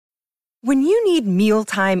When you need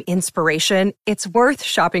mealtime inspiration, it's worth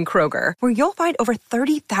shopping Kroger, where you'll find over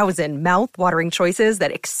 30,000 mouth-watering choices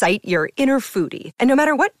that excite your inner foodie. And no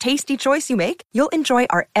matter what tasty choice you make, you'll enjoy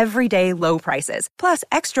our everyday low prices, plus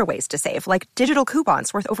extra ways to save, like digital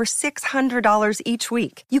coupons worth over $600 each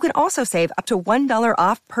week. You can also save up to $1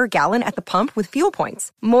 off per gallon at the pump with fuel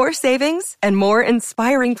points. More savings and more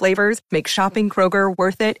inspiring flavors make shopping Kroger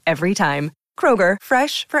worth it every time. Kroger,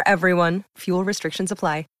 fresh for everyone. Fuel restrictions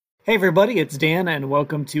apply. Hey everybody, it's Dan, and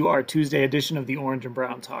welcome to our Tuesday edition of the Orange and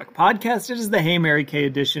Brown Talk podcast. It is the Hey Mary Kay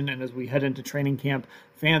edition, and as we head into training camp,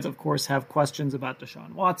 fans, of course, have questions about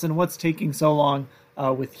Deshaun Watson. What's taking so long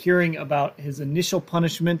with hearing about his initial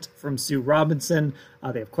punishment from Sue Robinson?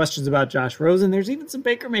 They have questions about Josh Rosen. There's even some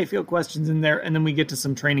Baker Mayfield questions in there, and then we get to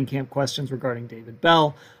some training camp questions regarding David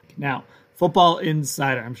Bell. Now, Football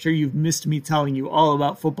Insider. I'm sure you've missed me telling you all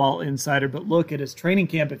about Football Insider, but look, it is training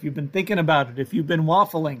camp. If you've been thinking about it, if you've been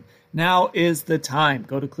waffling, now is the time.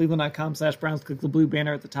 Go to cleveland.com/Browns, click the blue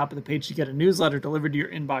banner at the top of the page to get a newsletter delivered to your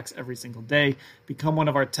inbox every single day. Become one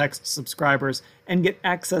of our text subscribers and get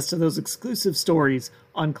access to those exclusive stories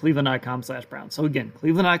on cleveland.com/Browns. So again,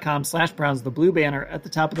 cleveland.com/Browns, the blue banner at the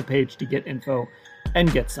top of the page to get info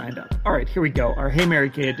and get signed up. All right, here we go. Our Hey Mary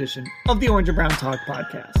Kay edition of the Orange and Brown Talk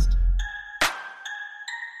podcast.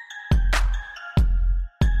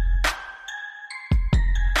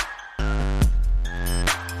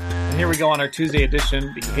 Here we go on our Tuesday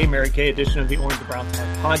edition, the Hey Mary Kay edition of the Orange and Brown Talk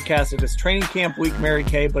podcast. It is training camp week, Mary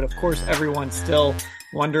Kay, but of course everyone's still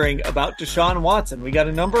wondering about Deshaun Watson. We got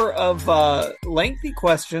a number of lengthy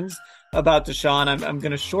questions about Deshaun. I'm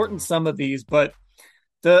going to shorten some of these, but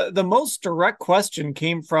the most direct question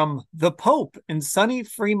came from the Pope in sunny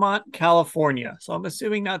Fremont, California. So I'm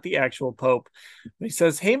assuming not the actual Pope. He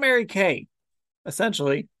says, "Hey Mary Kay,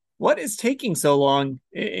 essentially, what is taking so long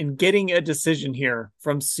in getting a decision here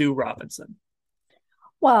from Sue Robinson?"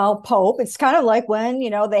 Well, Pope, it's kind of like when,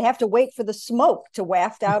 they have to wait for the smoke to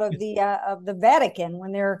waft out of the Vatican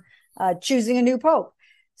when they're choosing a new Pope.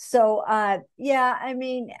 So,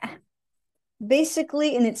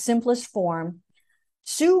 basically in its simplest form,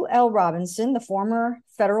 Sue L. Robinson, the former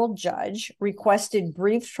federal judge, requested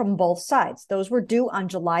briefs from both sides. Those were due on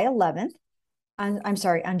July 11th. On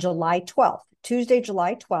July 12th. Tuesday,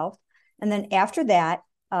 July 12th. And then after that,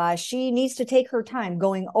 she needs to take her time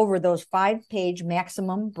going over those 5-page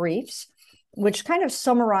maximum briefs, which kind of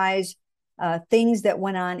summarize things that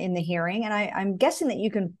went on in the hearing. And I'm guessing that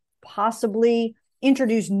you can possibly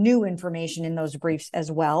introduce new information in those briefs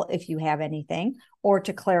as well, if you have anything, or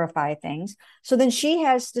to clarify things. So then she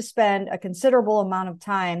has to spend a considerable amount of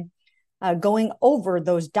time going over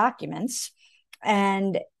those documents.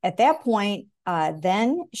 And at that point,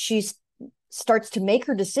 then she starts to make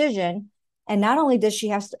her decision. And not only does she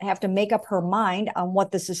have to make up her mind on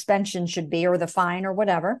what the suspension should be or the fine or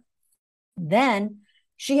whatever, then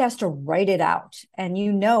she has to write it out. And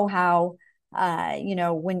how,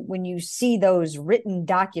 when you see those written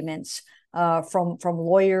documents from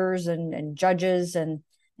lawyers and judges and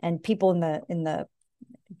people in the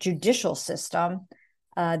judicial system,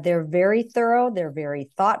 they're very thorough. They're very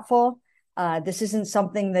thoughtful. This isn't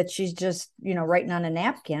something that she's just, writing on a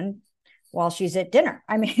napkin while she's at dinner.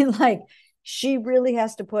 I mean, she really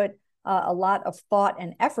has to put a lot of thought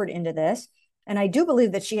and effort into this. And I do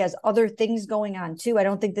believe that she has other things going on too. I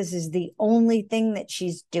don't think this is the only thing that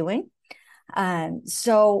she's doing.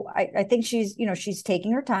 So I think she's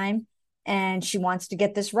taking her time and she wants to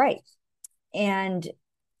get this right. And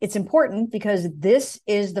it's important because this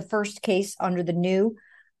is the first case under the new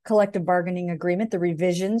collective bargaining agreement, the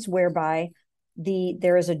revisions whereby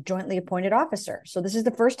there is a jointly appointed officer. So this is the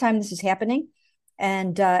first time this is happening,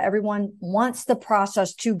 and everyone wants the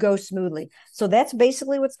process to go smoothly. So that's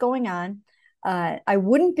basically what's going on. I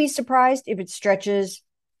wouldn't be surprised if it stretches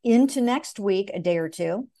into next week, a day or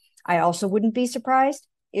two. I also wouldn't be surprised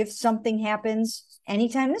if something happens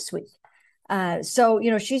anytime this week. So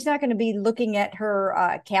she's not going to be looking at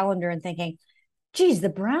her calendar and thinking, geez, the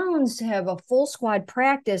Browns have a full squad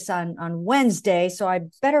practice on Wednesday, so I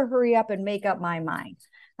better hurry up and make up my mind.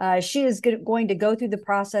 She is going to go through the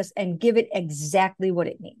process and give it exactly what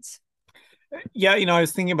it needs. Yeah, I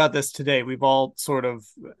was thinking about this today. We've all sort of,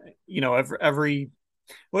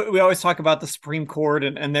 we always talk about the Supreme Court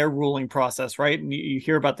and their ruling process, right? And you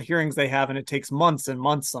hear about the hearings they have, and it takes months and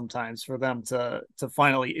months sometimes for them to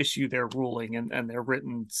finally issue their ruling and their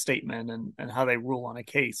written statement and how they rule on a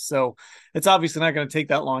case. So it's obviously not going to take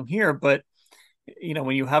that long here, but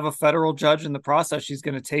when you have a federal judge in the process, she's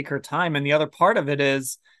going to take her time. And the other part of it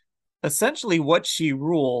is essentially what she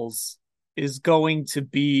rules is going to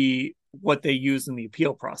be what they use in the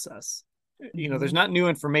appeal process. There's not new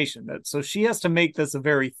information. So she has to make this a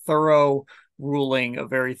very thorough ruling, a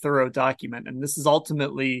very thorough document. And this is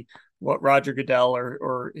ultimately what Roger Goodell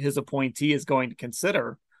or his appointee is going to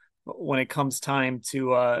consider when it comes time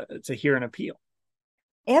to hear an appeal.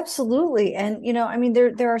 Absolutely. And, I mean,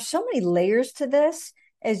 there are so many layers to this,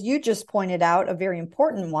 as you just pointed out, a very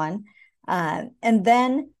important one. And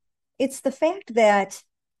then it's the fact that,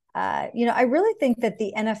 I really think that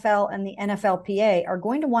the NFL and the NFLPA are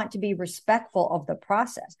going to want to be respectful of the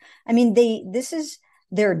process. I mean,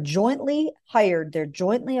 they're jointly hired, they're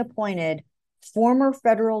jointly appointed former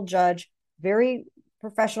federal judge, very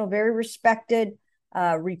professional, very respected,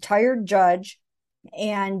 retired judge.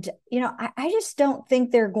 And, I just don't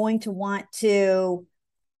think they're going to want to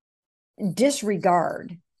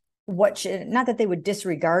disregard not that they would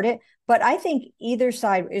disregard it, but I think either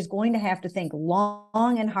side is going to have to think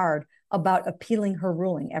long and hard about appealing her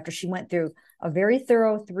ruling after she went through a very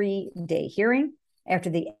thorough 3-day hearing, after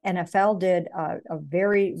the NFL did a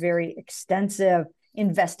very, very extensive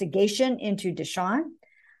investigation into Deshaun.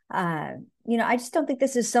 I just don't think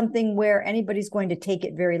this is something where anybody's going to take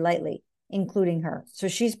it very lightly, including her. So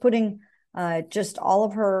she's putting just all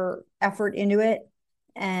of her effort into it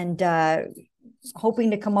and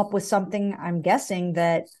hoping to come up with something, I'm guessing,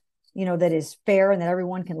 that that is fair and that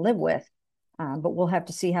everyone can live with. But we'll have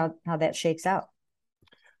to see how that shakes out.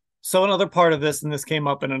 So another part of this, and this came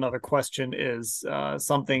up in another question, is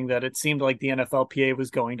something that it seemed like the NFLPA was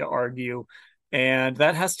going to argue, and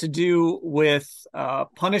that has to do with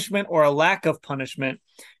punishment or a lack of punishment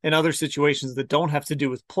in other situations that don't have to do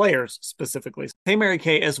with players specifically. Hey, Mary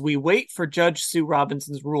Kay, as we wait for Judge Sue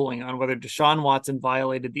Robinson's ruling on whether Deshaun Watson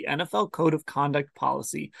violated the NFL Code of Conduct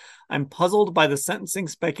policy, I'm puzzled by the sentencing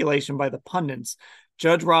speculation by the pundits.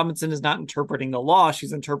 Judge Robinson is not interpreting the law.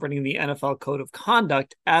 She's interpreting the NFL Code of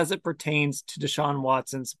Conduct as it pertains to Deshaun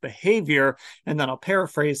Watson's behavior. And then I'll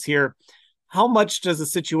paraphrase here. How much does a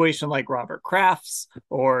situation like Robert Kraft's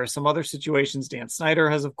or some other situations, Dan Snyder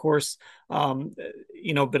has, of course,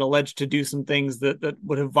 been alleged to do some things that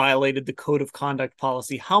would have violated the Code of Conduct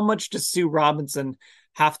policy. How much does Sue Robinson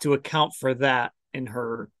have to account for that in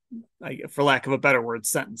her, for lack of a better word,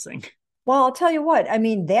 sentencing? Well, I'll tell you what, I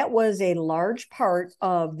mean, that was a large part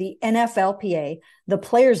of the NFLPA, the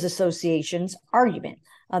Players Association's argument.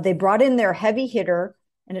 They brought in their heavy hitter,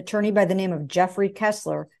 an attorney by the name of Jeffrey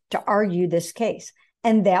Kessler, to argue this case.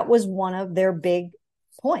 And that was one of their big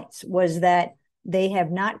points, was that they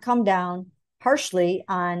have not come down harshly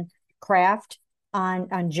on Kraft,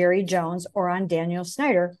 on Jerry Jones, or on Daniel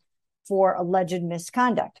Snyder for alleged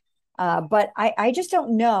misconduct. But I just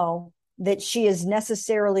don't know that she is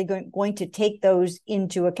necessarily going to take those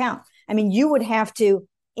into account. I mean, you would have to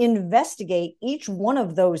investigate each one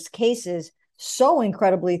of those cases so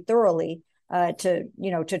incredibly thoroughly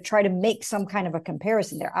to try to make some kind of a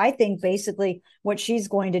comparison there. I think basically what she's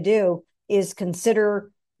going to do is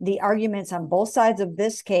consider the arguments on both sides of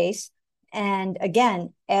this case. And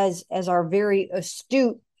again, as our very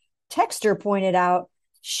astute texter pointed out,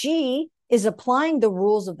 she is applying the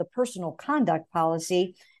rules of the personal conduct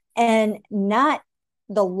policy and not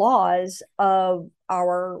the laws of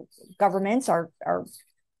our governments, our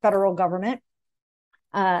federal government.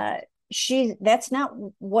 That's not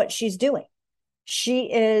what she's doing. She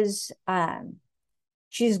does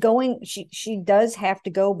have to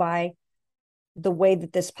go by the way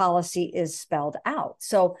that this policy is spelled out.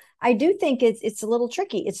 So I do think it's a little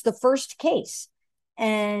tricky. It's the first case.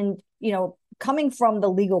 And, coming from the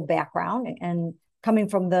legal background and coming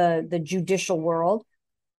from the judicial world,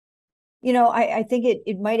 I think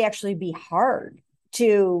it might actually be hard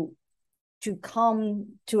to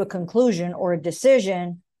come to a conclusion or a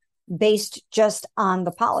decision based just on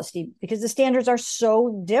the policy, because the standards are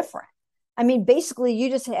so different. I mean, basically, you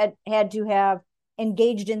just had to have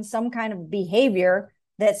engaged in some kind of behavior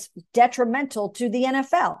that's detrimental to the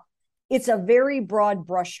NFL. It's a very broad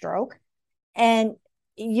brushstroke, and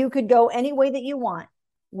you could go any way that you want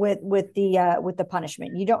with the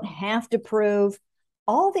punishment. You don't have to prove.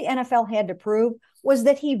 All the NFL had to prove was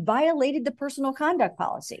that he violated the personal conduct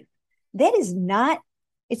policy. That is not.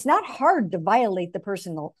 It's not hard to violate the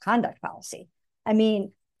personal conduct policy. I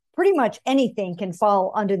mean, pretty much anything can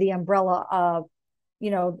fall under the umbrella of,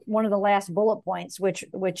 one of the last bullet points, which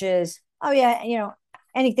is,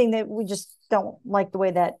 anything that we just don't like the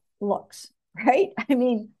way that looks, right? I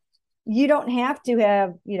mean, you don't have to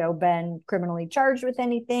have, been criminally charged with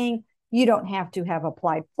anything. You don't have to have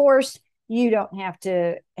applied force. You don't have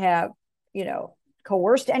to have,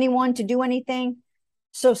 coerced anyone to do anything.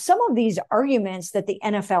 So some of these arguments that the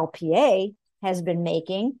NFLPA has been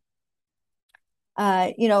making,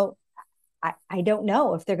 I don't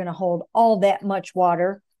know if they're going to hold all that much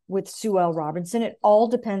water with Sue L. Robinson. It all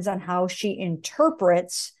depends on how she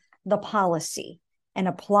interprets the policy and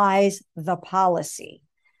applies the policy.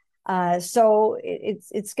 So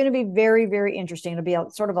it's going to be very, very interesting. It'll be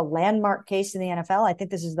sort of a landmark case in the NFL. I think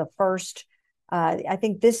this is the first. I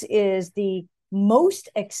think this is the most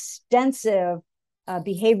extensive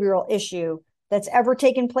behavioral issue that's ever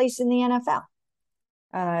taken place in the NFL.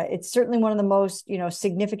 It's certainly one of the most,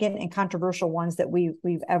 significant and controversial ones that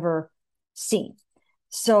we've ever seen.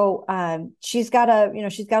 So she's got a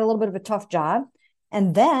little bit of a tough job.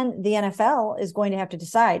 And then the NFL is going to have to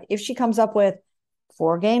decide if she comes up with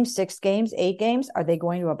 4 games, 6 games, 8 games, are they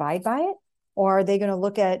going to abide by it? Or are they going to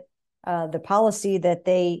look at the policy that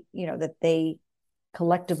they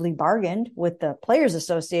collectively bargained with the Players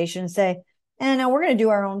Association and say, no, we're going to do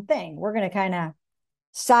our own thing. We're going to kind of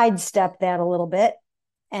sidestep that a little bit.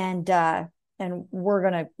 And we're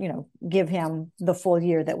going to, give him the full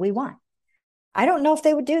year that we want. I don't know if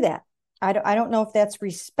they would do that. I don't know if that's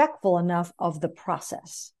respectful enough of the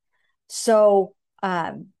process. So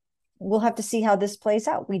we'll have to see how this plays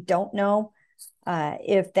out. We don't know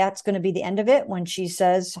if that's going to be the end of it when she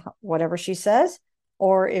says whatever she says,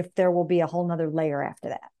 or if there will be a whole nother layer after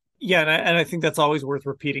that. Yeah, and I think that's always worth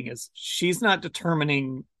repeating is she's not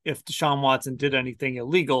determining if Deshaun Watson did anything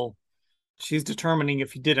illegal. She's determining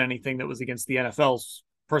if he did anything that was against the NFL's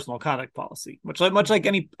personal conduct policy, much like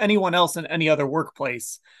anyone else in any other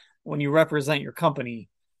workplace. When you represent your company,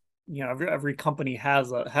 every company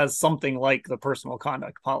has something like the personal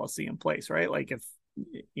conduct policy in place, right? Like if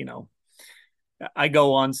I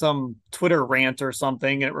go on some Twitter rant or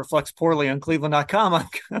something and it reflects poorly on Cleveland.com,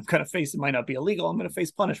 I'm going to face, it might not be illegal. I'm going to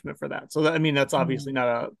face punishment for that. So that's obviously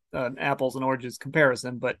not an apples and oranges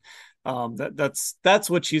comparison, but that's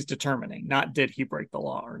what she's determining. Not did he break the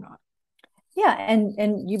law or not. Yeah.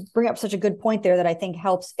 And you bring up such a good point there that I think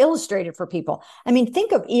helps illustrate it for people. I mean,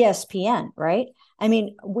 think of ESPN, right? I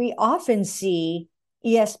mean, we often see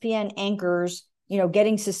ESPN anchors,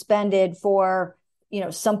 getting suspended for,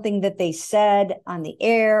 something that they said on the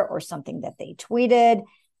air or something that they tweeted.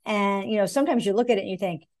 And, sometimes you look at it and you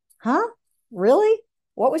think, huh, really?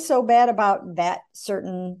 What was so bad about that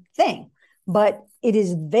certain thing? But it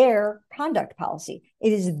is their conduct policy.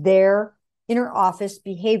 It is their inter-office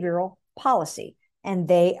behavioral policy, and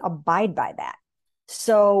they abide by that.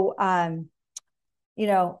 So,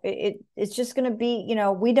 it's just going to be,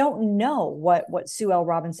 we don't know what Sue L.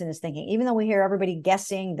 Robinson is thinking, even though we hear everybody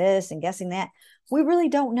guessing this and guessing that. We really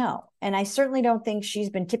don't know. And I certainly don't think she's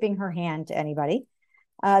been tipping her hand to anybody.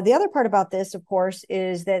 The other part about this, of course,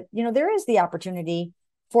 is that, there is the opportunity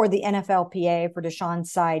for the NFLPA, for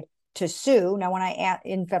Deshaun's side, to sue. Now,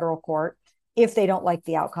 in federal court, if they don't like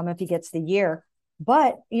the outcome, if he gets the year.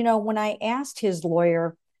 But, when I asked his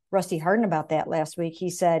lawyer, Rusty Hardin, about that last week, he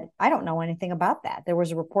said, I don't know anything about that. There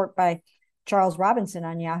was a report by Charles Robinson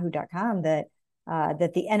on yahoo.com that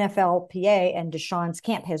the NFLPA and Deshaun's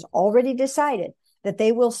camp has already decided that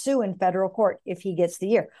they will sue in federal court if he gets the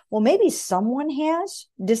year. Well, maybe someone has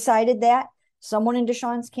decided that. Someone in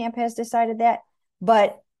Deshaun's camp has decided that.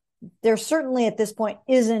 But there certainly at this point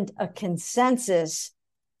isn't a consensus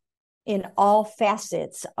in all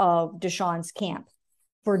facets of Deshaun's camp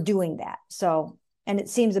for doing that. So, and it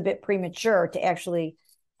seems a bit premature to actually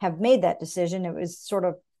have made that decision. It was sort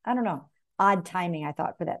of, I don't know, odd timing, I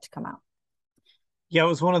thought, for that to come out. Yeah, it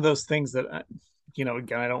was one of those things that,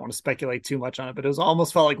 again, I don't want to speculate too much on it, but it was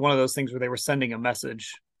almost felt like one of those things where they were sending a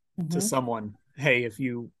message to someone. Hey, if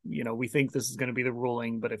we think this is going to be the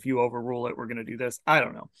ruling, but if you overrule it, we're going to do this. I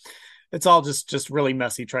don't know. It's all just really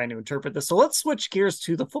messy trying to interpret this. So let's switch gears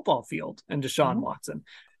to the football field and Deshaun Watson.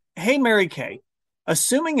 Hey, Mary Kay,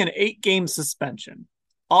 assuming an 8-game suspension,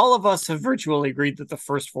 all of us have virtually agreed that the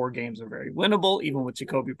first 4 games are very winnable, even with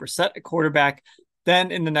Jacoby Brissett at quarterback.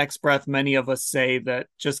 Then in the next breath, many of us say that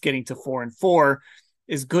just getting to 4-4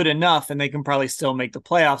 is good enough and they can probably still make the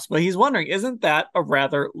playoffs. But he's wondering, isn't that a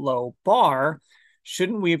rather low bar?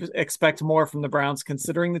 Shouldn't we expect more from the Browns,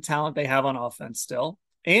 considering the talent they have on offense still,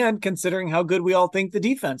 and considering how good we all think the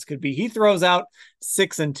defense could be? He throws out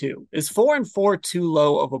 6-2. Is 4-4 too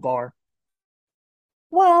low of a bar?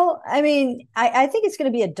 Well, I mean, I think it's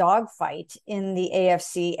going to be a dogfight in the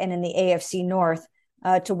AFC and in the AFC North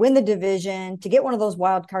to win the division, to get one of those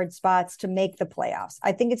wild card spots, to make the playoffs.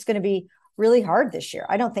 I think it's going to be really hard this year.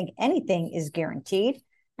 I don't think anything is guaranteed.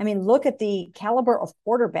 I mean, look at the caliber of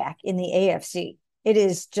quarterback in the AFC. It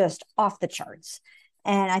is just off the charts.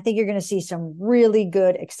 And I think you're going to see some really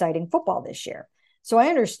good, exciting football this year. So I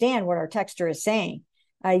understand what our texter is saying.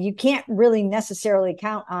 You can't really necessarily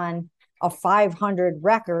count on a 500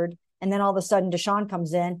 record, and then all of a sudden Deshaun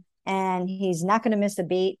comes in and he's not going to miss a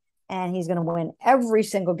beat, and he's going to win every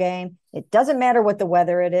single game. It doesn't matter what the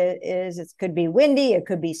weather it is. It could be windy. It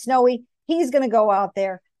could be snowy. He's going to go out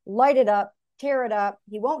there, light it up, tear it up.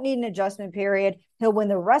 He won't need an adjustment period. He'll win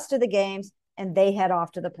the rest of the games, and they head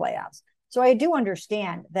off to the playoffs. So I do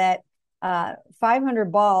understand that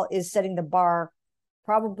 500 ball is setting the bar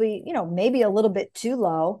probably, maybe a little bit too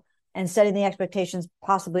low and setting the expectations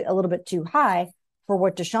possibly a little bit too high for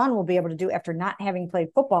what Deshaun will be able to do after not having played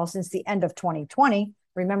football since the end of 2020,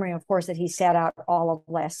 remembering, of course, that he sat out all of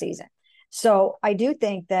last season. So I do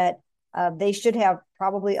think that they should have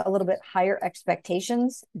probably a little bit higher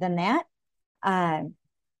expectations than that.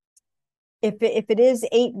 If it is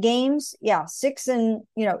 8 games,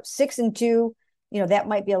 6-2, that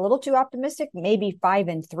might be a little too optimistic. Maybe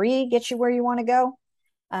 5-3 gets you where you want to go.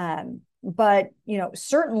 But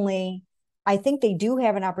certainly I think they do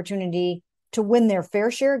have an opportunity to win their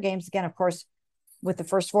fair share of games. Again, of course, with the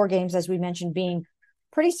first 4 games, as we mentioned, being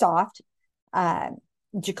pretty soft,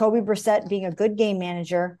 Jacoby Brissett being a good game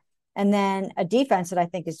manager, and then a defense that I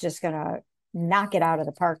think is just going to knock it out of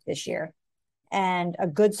the park this year, and a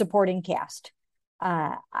good supporting cast.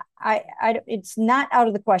 It's not out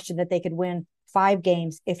of the question that they could win 5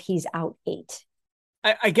 games if he's out 8.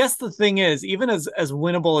 I guess the thing is, even as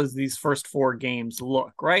winnable as these first 4 games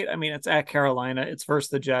look, right? I mean, it's at Carolina, it's versus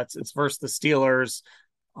the Jets, it's versus the Steelers,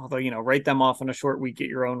 although, write them off on a short week at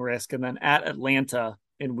your own risk, and then at Atlanta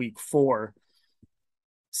in week 4.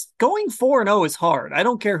 Going 4-0 is hard. I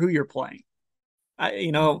don't care who you're playing.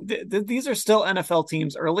 These are still NFL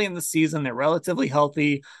teams early in the season. They're relatively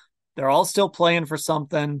healthy. They're all still playing for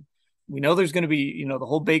something. We know there's going to be, the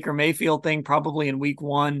whole Baker Mayfield thing probably in week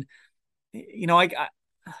 1.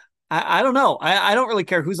 I don't know. I don't really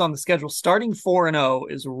care who's on the schedule. Starting 4-0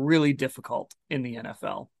 is really difficult in the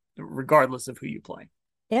NFL, regardless of who you play.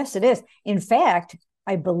 Yes, it is. In fact,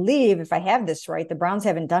 I believe, if I have this right, the Browns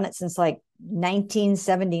haven't done it since like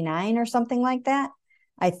 1979 or something like that,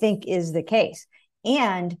 I think is the case.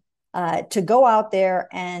 And to go out there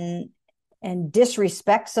and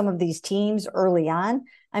disrespect some of these teams early on.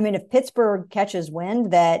 I mean, if Pittsburgh catches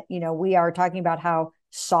wind that, we are talking about how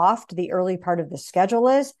soft the early part of the schedule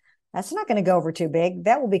is, that's not going to go over too big.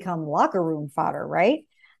 That will become locker room fodder, right?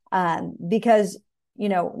 Because,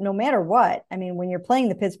 no matter what, I mean, when you're playing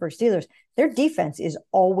the Pittsburgh Steelers, their defense is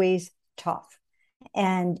always tough.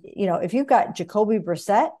 And, if you've got Jacoby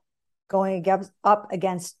Brissett going up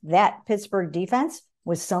against that Pittsburgh defense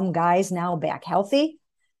with some guys now back healthy,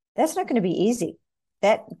 that's not going to be easy.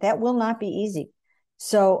 That will not be easy.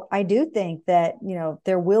 So I do think that,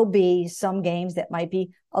 there will be some games that might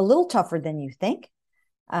be a little tougher than you think.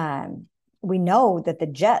 We know that the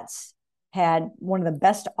Jets had one of the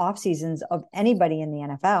best off seasons of anybody in the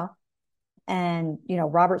NFL. And,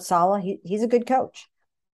 Robert Saleh, he's a good coach.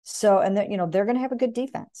 So, and they're going to have a good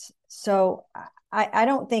defense. So I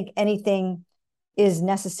don't think anything is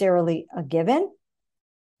necessarily a given,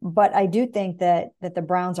 but I do think that the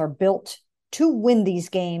Browns are built to win these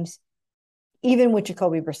games, even with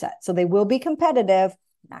Jacoby Brissett. So they will be competitive.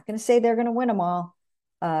 I'm not going to say they're going to win them all,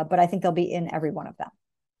 but I think they'll be in every one of them.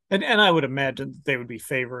 And I would imagine that they would be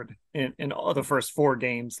favored in all the first 4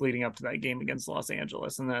 games leading up to that game against Los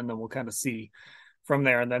Angeles. And then we'll kind of see from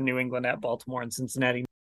there. And then New England at Baltimore and Cincinnati.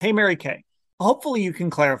 Hey, Mary Kay, hopefully you can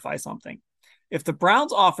clarify something. If the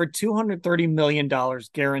Browns offered $230 million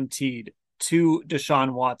guaranteed to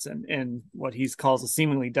Deshaun Watson in what he calls a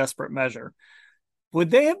seemingly desperate measure,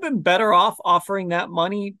 would they have been better off offering that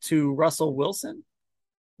money to Russell Wilson?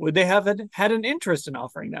 Would they have had an interest in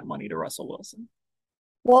offering that money to Russell Wilson?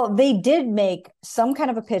 Well, they did make some kind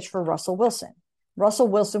of a pitch for Russell Wilson. Russell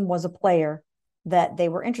Wilson was a player that they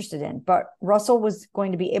were interested in, but Russell was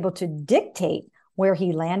going to be able to dictate where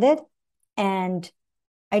he landed. And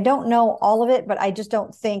I don't know all of it, but I just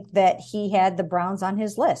don't think that he had the Browns on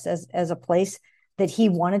his list as a place that he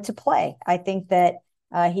wanted to play. I think that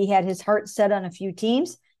he had his heart set on a few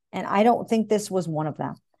teams, and I don't think this was one of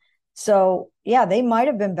them. So, yeah, they might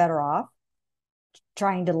have been better off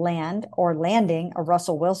trying to landing a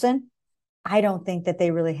Russell Wilson. I don't think that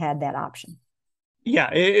they really had that option.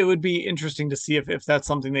 Yeah, it would be interesting to see if that's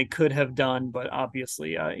something they could have done, but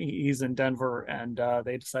obviously he's in Denver, and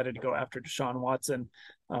they decided to go after Deshaun Watson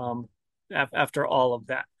after all of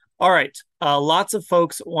that. All right, lots of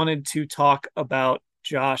folks wanted to talk about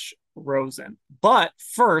Josh Rosen, but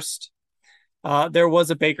first, there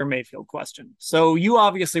was a Baker Mayfield question. So you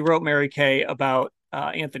obviously wrote Mary Kay about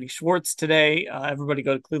Anthony Schwartz today. Everybody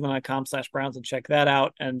go to cleveland.com/Browns and check that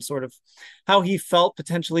out, and sort of how he felt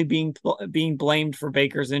potentially being blamed for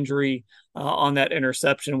Baker's injury on that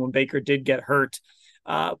interception when Baker did get hurt.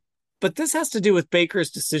 But this has to do with Baker's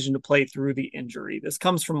decision to play through the injury. This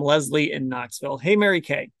comes from Leslie in Knoxville. Hey, Mary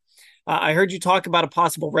Kay. I heard you talk about a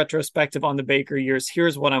possible retrospective on the Baker years.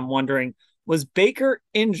 Here's what I'm wondering. Was Baker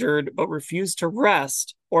injured but refused to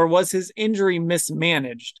rest, or was his injury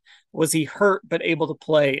mismanaged? Was he hurt but able to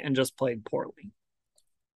play and just played poorly?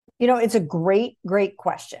 It's a great, great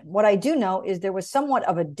question. What I do know is there was somewhat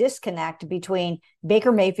of a disconnect between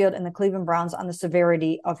Baker Mayfield and the Cleveland Browns on the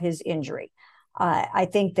severity of his injury. I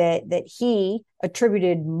think that he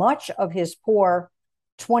attributed much of his poor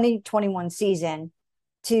 2021 season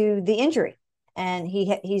to the injury. And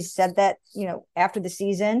he said that, after the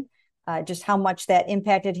season, just how much that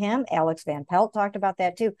impacted him. Alex Van Pelt talked about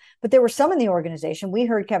that too. But there were some in the organization. We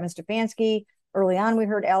heard Kevin Stefanski early on. We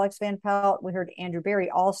heard Alex Van Pelt. We heard Andrew Berry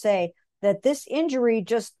all say that this injury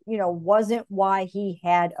just, wasn't why he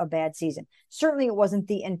had a bad season. Certainly it wasn't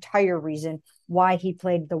the entire reason why he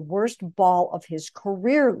played the worst ball of his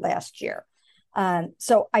career last year.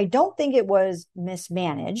 So I don't think it was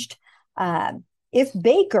mismanaged. If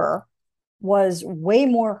Baker was way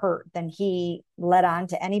more hurt than he let on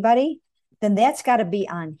to anybody, then that's got to be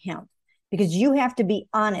on him, because you have to be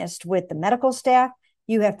honest with the medical staff.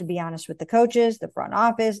 You have to be honest with the coaches, the front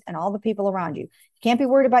office, and all the people around you. You can't be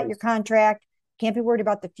worried about your contract. Can't be worried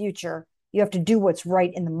about the future. You have to do what's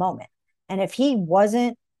right in the moment. And if he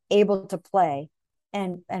wasn't able to play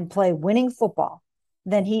and play winning football,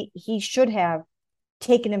 then he should have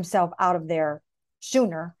taken himself out of there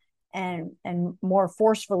sooner and more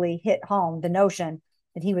forcefully hit home the notion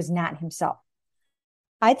that he was not himself.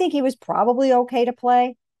 I think he was probably okay to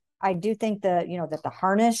play. I do think that the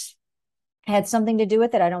harness had something to do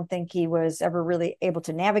with it. I don't think he was ever really able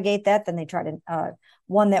to navigate that. Then they tried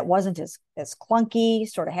one that wasn't as clunky,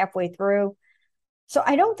 sort of halfway through. So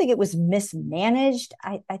I don't think it was mismanaged.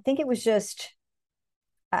 I think it was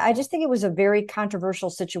I just think it was a very controversial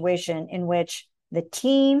situation in which the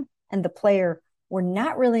team and the player were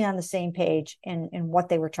not really on the same page in what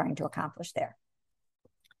they were trying to accomplish there.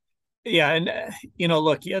 Yeah, and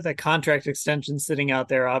look, the contract extension sitting out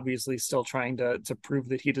there, obviously still trying to prove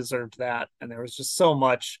that he deserved that. And there was just so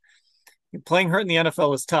much. Playing hurt in the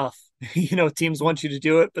NFL is tough. Teams want you to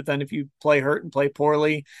do it, but then if you play hurt and play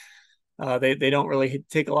poorly, they don't really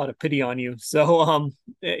take a lot of pity on you. So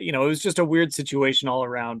it was just a weird situation all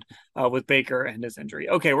around with Baker and his injury.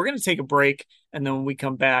 Okay, we're going to take a break, and then when we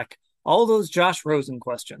come back, all those Josh Rosen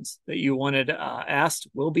questions that you wanted asked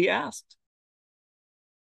will be asked.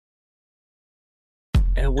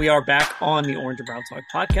 And we are back on the Orange and Brown Talk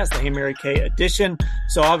podcast, the Hey Mary Kay edition.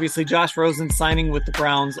 So obviously Josh Rosen signing with the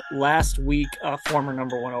Browns last week, former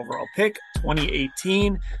number 1 overall pick,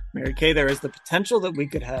 2018. Mary Kay, there is the potential that we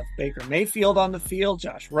could have Baker Mayfield on the field,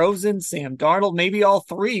 Josh Rosen, Sam Darnold, maybe all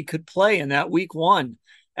three could play in that week 1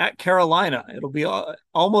 at Carolina. It'll be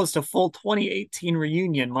almost a full 2018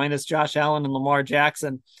 reunion minus Josh Allen and Lamar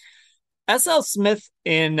Jackson. S.L. Smith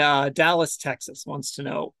in Dallas, Texas wants to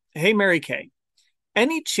know, hey, Mary Kay,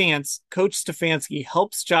 any chance Coach Stefanski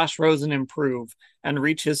helps Josh Rosen improve and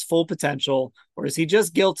reach his full potential, or is he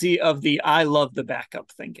just guilty of the I love the backup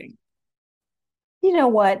thinking? You know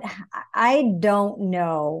what? I don't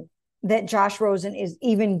know that Josh Rosen is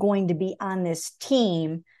even going to be on this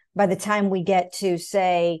team by the time we get to,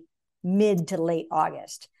 say, mid to late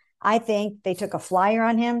August. I think they took a flyer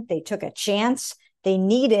on him. They took a chance. They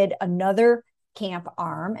needed another camp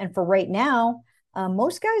arm. And for right now,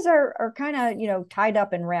 most guys are kind of, tied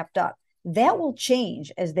up and wrapped up. That will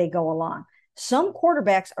change as they go along. Some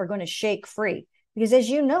quarterbacks are going to shake free because, as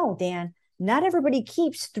you know, Dan, not everybody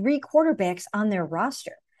keeps 3 quarterbacks on their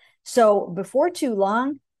roster. So before too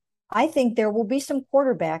long, I think there will be some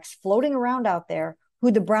quarterbacks floating around out there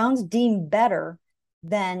who the Browns deem better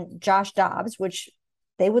than Josh Dobbs, which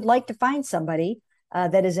they would like to find somebody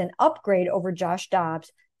that is an upgrade over Josh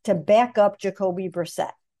Dobbs to back up Jacoby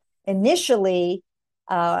Brissett. Initially,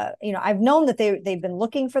 I've known that they've been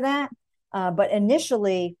looking for that, but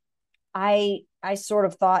initially, I sort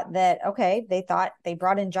of thought that, okay, they thought they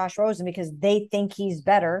brought in Josh Rosen because they think he's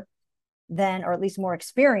better than, or at least more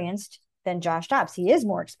experienced than Josh Dobbs. He is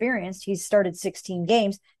more experienced. He's started 16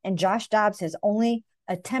 games, and Josh Dobbs has only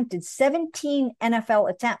attempted 17 NFL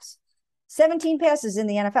attempts, 17 passes in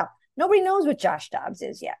the NFL. Nobody knows what Josh Dobbs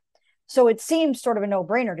is yet. So it seems sort of a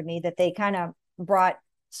no-brainer to me that they kind of brought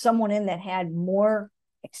someone in that had more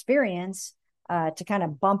experience to kind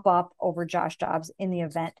of bump up over Josh Dobbs in the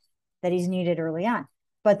event that he's needed early on.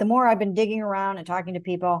 But the more I've been digging around and talking to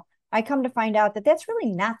people, I come to find out that that's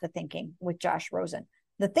really not the thinking with Josh Rosen.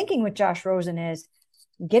 The thinking with Josh Rosen is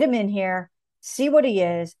get him in here, see what he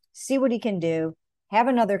is, see what he can do, have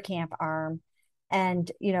another camp arm, and,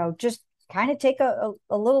 just kind of take a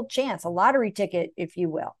little chance, a lottery ticket, if you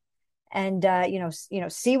will, and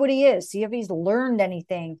see what he is, see if he's learned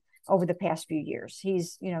anything over the past few years.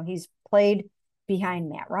 He's played behind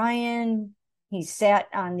Matt Ryan. He's sat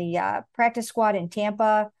on the practice squad in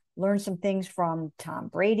Tampa, learned some things from Tom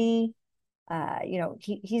Brady.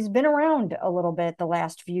 He's been around a little bit the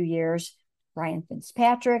last few years. Ryan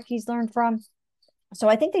Fitzpatrick, he's learned from. So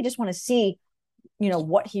I think they just want to see,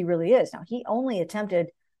 what he really is. Now, he only attempted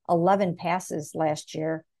 11 passes last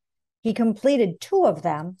year. He completed 2 of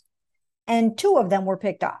them, and 2 of them were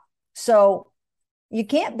picked off. So you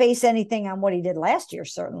can't base anything on what he did last year,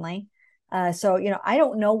 certainly. I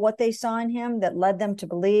don't know what they saw in him that led them to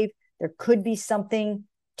believe there could be something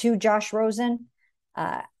to Josh Rosen.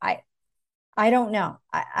 I don't know.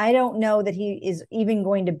 I don't know that he is even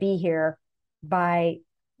going to be here by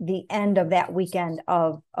the end of that weekend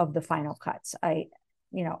of the final cuts. I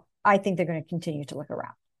think they're going to continue to look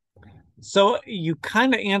around. So you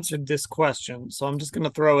kind of answered this question, so I'm just going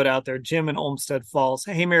to throw it out there. Jim in Olmsted Falls.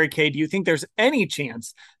 Hey, Mary Kay, do you think there's any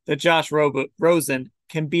chance that Josh Rosen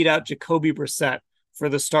can beat out Jacoby Brissett for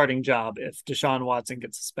the starting job if Deshaun Watson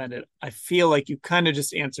gets suspended? I feel like you kind of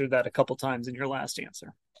just answered that a couple times in your last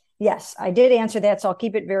answer. Yes, I did answer that, so I'll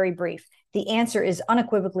keep it very brief. The answer is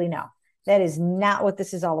unequivocally no. That is not what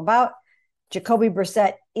this is all about. Jacoby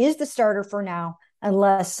Brissett is the starter for now,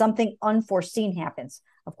 unless something unforeseen happens.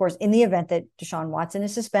 Of course, in the event that Deshaun Watson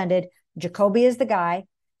is suspended, Jacoby is the guy,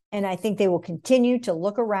 and I think they will continue to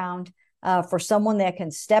look around for someone that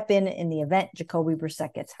can step in the event Jacoby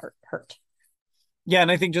Brissett gets hurt. Yeah,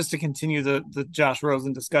 and I think just to continue the Josh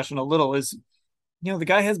Rosen discussion a little is, the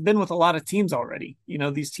guy has been with a lot of teams already.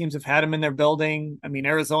 These teams have had him in their building. I mean,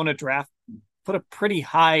 Arizona put a pretty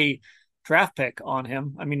high draft pick on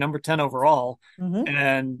him. I mean, number 10 overall. Mm-hmm.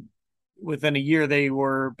 And within a year, they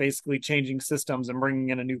were basically changing systems and bringing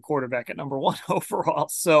in a new quarterback at number 1 overall.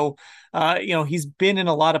 So, he's been in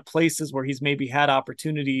a lot of places where he's maybe had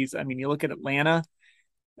opportunities. I mean, you look at Atlanta,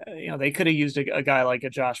 they could have used a guy like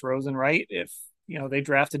a Josh Rosen, right? If, they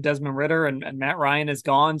drafted Desmond Ridder and Matt Ryan is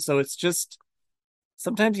gone. So it's just,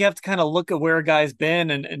 sometimes you have to kind of look at where a guy's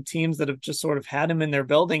been and teams that have just sort of had him in their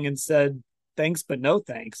building and said, thanks, but no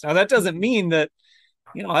thanks. Now, that doesn't mean that,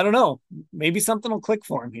 I don't know, maybe something will click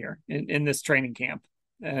for him here in this training camp.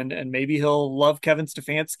 And maybe he'll love Kevin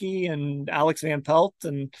Stefanski and Alex Van Pelt,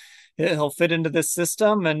 and he'll fit into this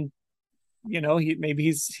system. And,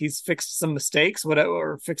 he's fixed some mistakes, whatever,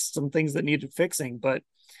 or fixed some things that needed fixing. But,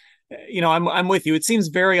 I'm with you. It seems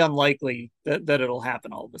very unlikely that it'll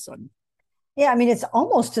happen all of a sudden. Yeah, I mean, it's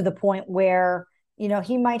almost to the point where,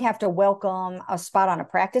 he might have to welcome a spot on a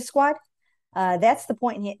practice squad. That's the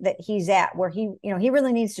point that he's at, where he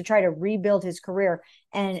really needs to try to rebuild his career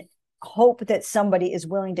and hope that somebody is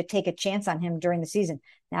willing to take a chance on him during the season,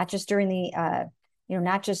 not just during the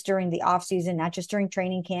off season, not just during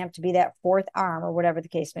training camp to be that 4th arm or whatever the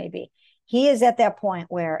case may be. He is at that point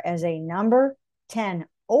where, as a number 10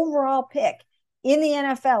 overall pick in the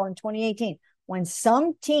NFL in 2018, when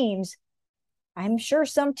I'm sure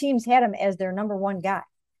some teams had him as their number 1 guy.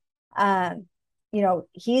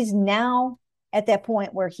 He's now at that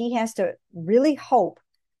point where he has to really hope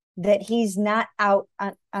that he's not out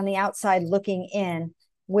on the outside looking in,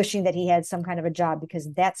 wishing that he had some kind of a job, because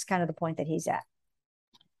that's kind of the point that he's at.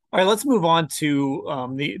 All right, let's move on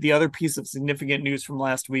to the other piece of significant news from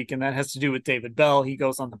last week, and that has to do with David Bell. He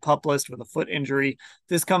goes on the PUP list with a foot injury.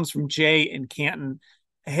 This comes from Jay in Canton.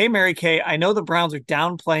 Hey, Mary Kay, I know the Browns are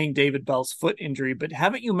downplaying David Bell's foot injury, but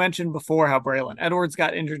haven't you mentioned before how Braylon Edwards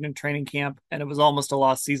got injured in training camp and it was almost a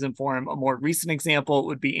lost season for him? A more recent example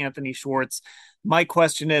would be Anthony Schwartz. My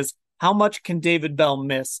question is, how much can David Bell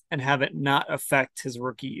miss and have it not affect his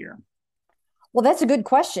rookie year? Well, that's a good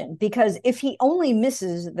question, because if he only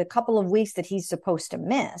misses the couple of weeks that he's supposed to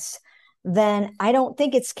miss, then I don't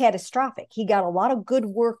think it's catastrophic. He got a lot of good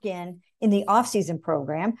work in the offseason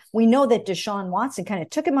program. We know that Deshaun Watson kind of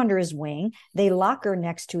took him under his wing. They locker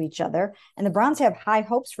next to each other, and the Browns have high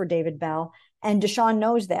hopes for David Bell, and Deshaun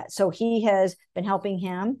knows that. So he has been helping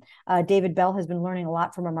him. David Bell has been learning a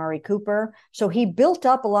lot from Amari Cooper. So he built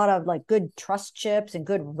up a lot of good trust chips and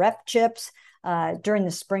good rep chips during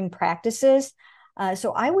the spring practices.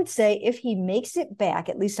 So I would say if he makes it back,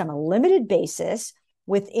 at least on a limited basis,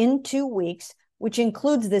 within 2 weeks, which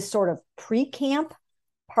includes this sort of pre-camp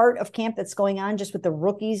part of camp that's going on just with the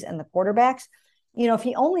rookies and the quarterbacks, if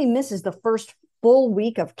he only misses the first full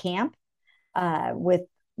week of camp with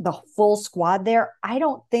the full squad there, I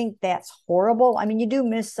don't think that's horrible. I mean, you do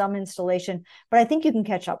miss some installation, but I think you can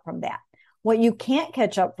catch up from that. What you can't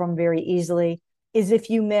catch up from very easily is if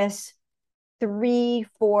you miss 3,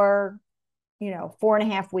 4,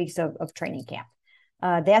 4.5 weeks of training camp.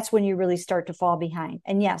 That's when you really start to fall behind.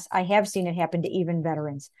 And yes, I have seen it happen to even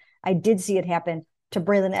veterans. I did see it happen to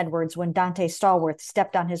Braylon Edwards when Dante Stallworth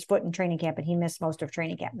stepped on his foot in training camp and he missed most of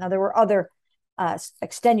training camp. Now, there were other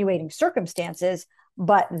extenuating circumstances,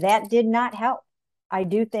 but that did not help. I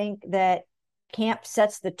do think that camp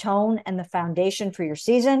sets the tone and the foundation for your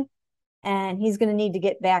season, and he's going to need to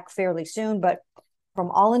get back fairly soon. But from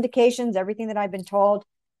all indications, everything that I've been told,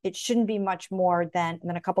 it shouldn't be much more than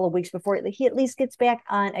a couple of weeks before he at least gets back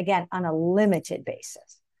on a limited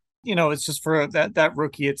basis. It's just for that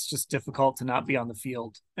rookie, it's just difficult to not be on the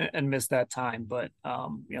field and miss that time. But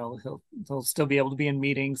he'll still be able to be in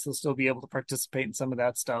meetings. He'll still be able to participate in some of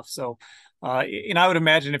that stuff. So, I would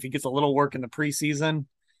imagine if he gets a little work in the preseason,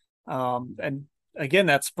 and again,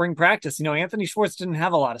 that spring practice, Anthony Schwartz didn't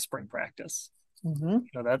have a lot of spring practice.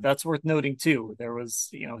 Mm-hmm. That's worth noting too. There was,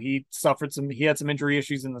 he had some injury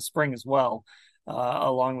issues in the spring as well,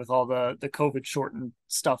 along with all the COVID shortened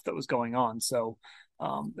stuff that was going on. So,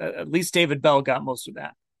 at least David Bell got most of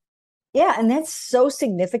that. Yeah, and that's so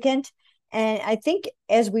significant. And I think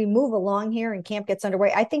as we move along here and camp gets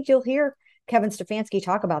underway, I think you'll hear Kevin Stefanski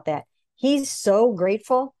talk about that. He's so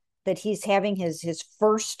grateful that he's having his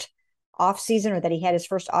first off season, or that he had his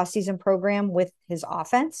first off season program with his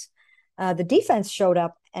offense. The defense showed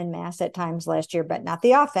up en masse at times last year, but not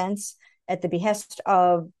the offense, at the behest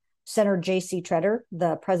of Senator J.C. Treader,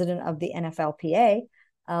 the president of the NFLPA.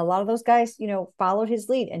 A lot of those guys, followed his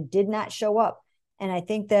lead and did not show up. And I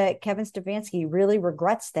think that Kevin Stefanski really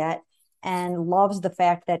regrets that and loves the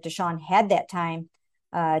fact that Deshaun had that time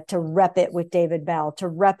to rep it with David Bell, to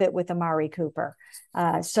rep it with Amari Cooper.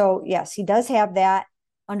 So, yes, he does have that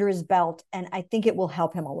under his belt, and I think it will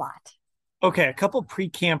help him a lot. Okay, a couple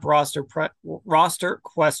pre-camp roster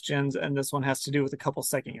questions, and this one has to do with a couple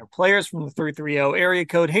second-year players from the 330 area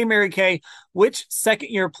code. Hey, Mary Kay, which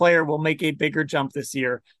second-year player will make a bigger jump this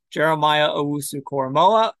year, Jeremiah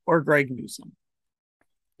Owusu-Koramoah or Greg Newsome?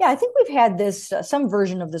 Yeah, I think we've had this some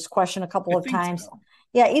version of this question a couple of times. So.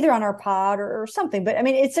 Yeah, either on our pod or something. But I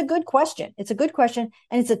mean, it's a good question. It's a good question,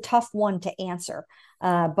 and it's a tough one to answer.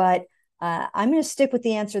 But I'm going to stick with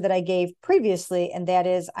the answer that I gave previously, and that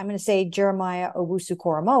is I'm going to say Jeremiah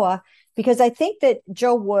Owusu-Koramoah, because I think that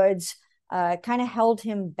Joe Woods kind of held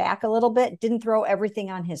him back a little bit, didn't throw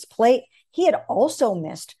everything on his plate. He had also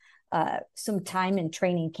missed some time in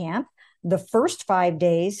training camp, the first 5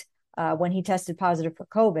 days when he tested positive for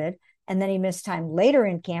COVID, and then he missed time later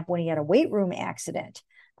in camp when he had a weight room accident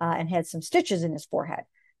and had some stitches in his forehead.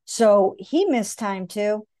 So he missed time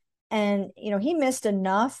too. And, he missed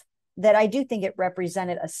enough that I do think it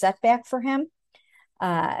represented a setback for him.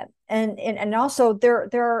 And also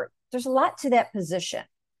there's a lot to that position.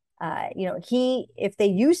 If they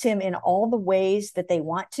use him in all the ways that they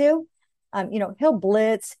want to, he'll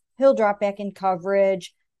blitz, he'll drop back in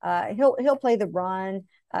coverage, he'll play the run,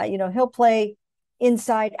 he'll play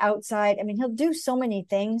inside, outside. I mean, he'll do so many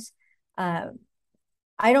things. I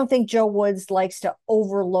don't think Joe Woods likes to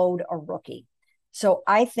overload a rookie. So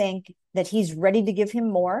I think that he's ready to give him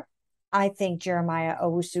more. I think Jeremiah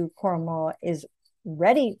Owusu-Koramoah is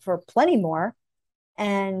ready for plenty more.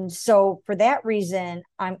 And so for that reason,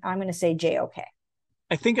 I'm going to say JOK.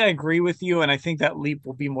 I think I agree with you. And I think that leap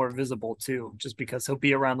will be more visible too, just because he'll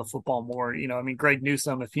be around the football more. Greg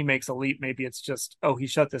Newsome, if he makes a leap, maybe it's just, he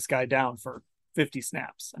shut this guy down for 50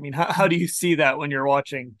 snaps. I mean, how do you see that when you're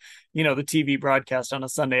watching, the TV broadcast on a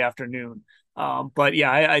Sunday afternoon? But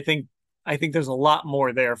yeah, I think there's a lot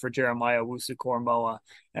more there for Jeremiah Owusu-Koramoah.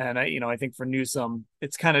 And I think for Newsome,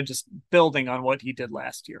 it's kind of just building on what he did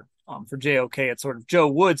last year. For JOK, it's sort of Joe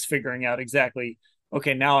Woods figuring out exactly,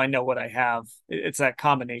 okay, now I know what I have. It's that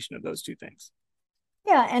combination of those two things.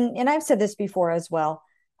 Yeah. And I've said this before as well.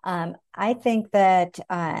 I think that,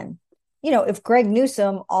 if Greg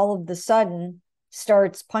Newsome all of the sudden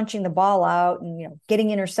starts punching the ball out and, getting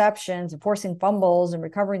interceptions and forcing fumbles and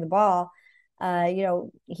recovering the ball,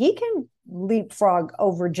 he can leapfrog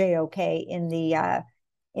over JOK in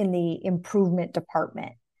the improvement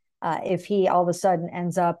department. If he all of a sudden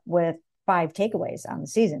ends up with 5 takeaways on the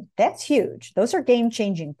season, that's huge. Those are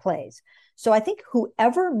game-changing plays. So I think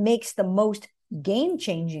whoever makes the most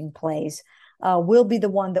game-changing plays will be the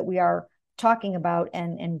one that we are talking about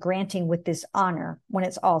and granting with this honor when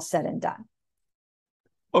it's all said and done.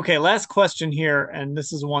 Okay, last question here, and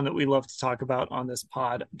this is one that we love to talk about on this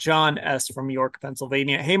pod. John S. from York,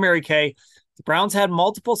 Pennsylvania. Hey, Mary Kay. The Browns had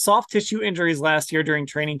multiple soft tissue injuries last year during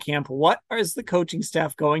training camp. What is the coaching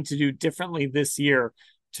staff going to do differently this year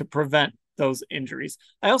to prevent those injuries?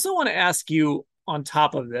 I also want to ask you, on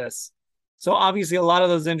top of this, So obviously a lot of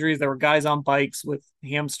those injuries, there were guys on bikes with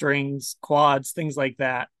hamstrings, quads, things like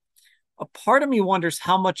that. A part of me wonders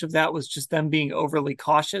how much of that was just them being overly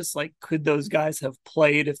cautious. Like, could those guys have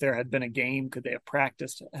played if there had been a game? Could they have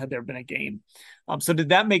practiced had there been a game? So did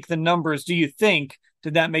that make the numbers, do you think,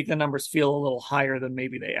 did that make the numbers feel a little higher than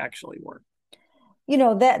maybe they actually were?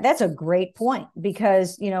 That's a great point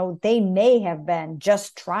because, they may have been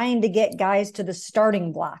just trying to get guys to the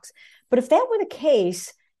starting blocks. But if that were the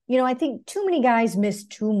case, I think too many guys miss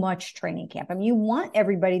too much training camp. I mean, you want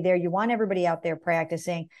everybody there. You want everybody out there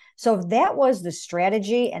practicing. So if that was the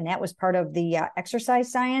strategy and that was part of the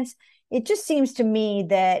exercise science, it just seems to me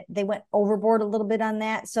that they went overboard a little bit on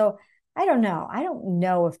that. So I don't know. I don't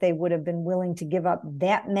know if they would have been willing to give up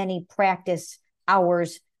that many practice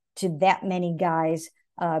hours to that many guys,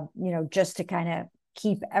 just to kind of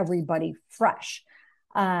keep everybody fresh.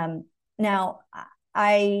 Now,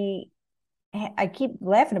 I keep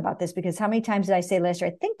laughing about this because how many times did I say last year,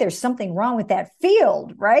 I think there's something wrong with that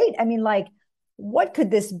field, right? I mean, like, what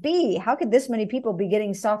could this be? How could this many people be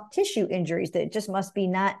getting soft tissue injuries? That it just must be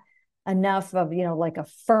not enough of, like a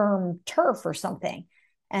firm turf or something.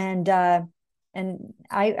 And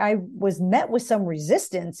I was met with some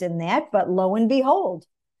resistance in that, but lo and behold,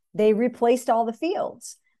 they replaced all the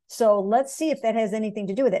fields. So let's see if that has anything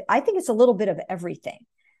to do with it. I think it's a little bit of everything.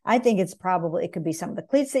 I think it could be some of the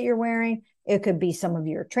cleats that you're wearing. It could be some of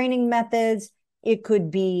your training methods. It could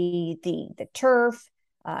be the turf,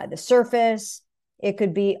 the surface. It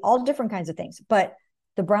could be all different kinds of things. But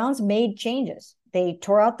the Browns made changes. They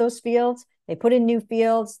tore out those fields. They put in new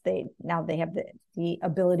fields. Now they have the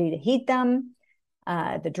ability to heat them.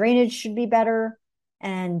 The drainage should be better.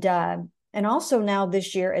 And also now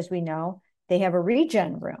this year, as we know, they have a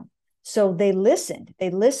regen room. So they listened. They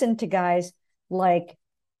listened to guys like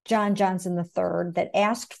John Johnson III that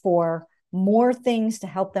asked for more things to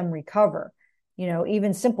help them recover,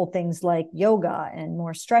 even simple things like yoga and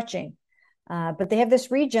more stretching. But they have this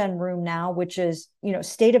regen room now, which is,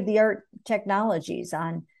 state-of-the-art technologies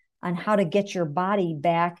on how to get your body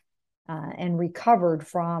back and recovered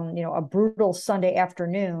from, a brutal Sunday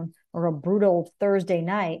afternoon or a brutal Thursday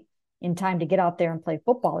night in time to get out there and play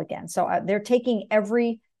football again. So they're taking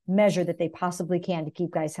every measure that they possibly can to keep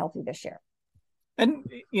guys healthy this year. And,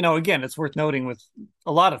 again, it's worth noting with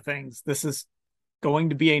a lot of things, this is going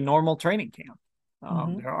to be a normal training camp.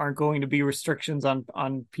 There aren't going to be restrictions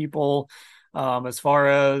on people as far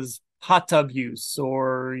as hot tub use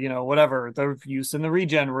or, whatever, the use in the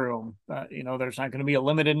regen room. There's not going to be a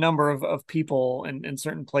limited number of people in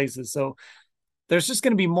certain places. So there's just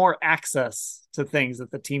going to be more access to things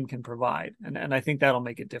that the team can provide. And I think that'll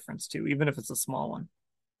make a difference too, even if it's a small one.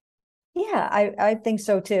 Yeah, I think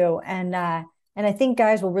so too. And I think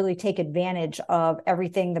guys will really take advantage of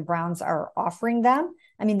everything the Browns are offering them.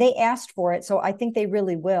 I mean, they asked for it, so I think they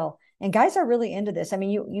really will. And guys are really into this. I mean,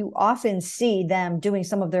 you often see them doing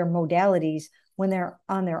some of their modalities when they're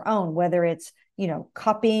on their own, whether it's,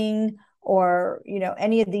 cupping or,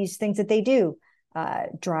 any of these things that they do.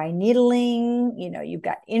 Dry needling, you've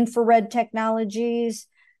got infrared technologies.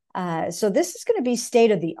 So this is going to be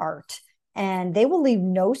state of the art, and they will leave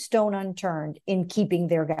no stone unturned in keeping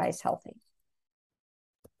their guys healthy.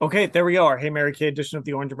 Okay, there we are. Hey, Mary Kay edition of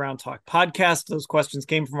the Orange and Brown Talk podcast. Those questions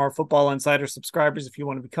came from our Football Insider subscribers. If you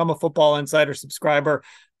want to become a Football Insider subscriber,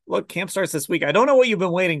 look, camp starts this week. I don't know what you've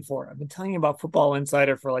been waiting for. I've been telling you about Football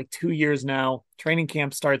Insider for like 2 years now. Training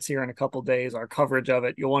camp starts here in a couple of days. Our coverage of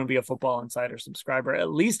it. You'll want to be a Football Insider subscriber at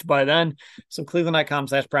least by then. So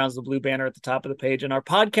cleveland.com/Browns, the blue banner at the top of the page. And our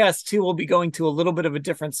podcast too will be going to a little bit of a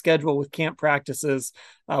different schedule with camp practices.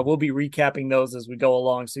 We'll be recapping those as we go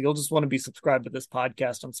along. So you'll just want to be subscribed to this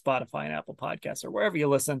podcast on Spotify and Apple Podcasts or wherever you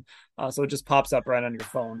listen. So it just pops up right on your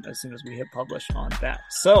phone as soon as we hit publish on that.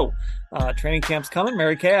 So training camp's coming.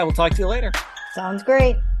 Mary Kay, I will talk to you later. Sounds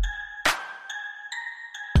great.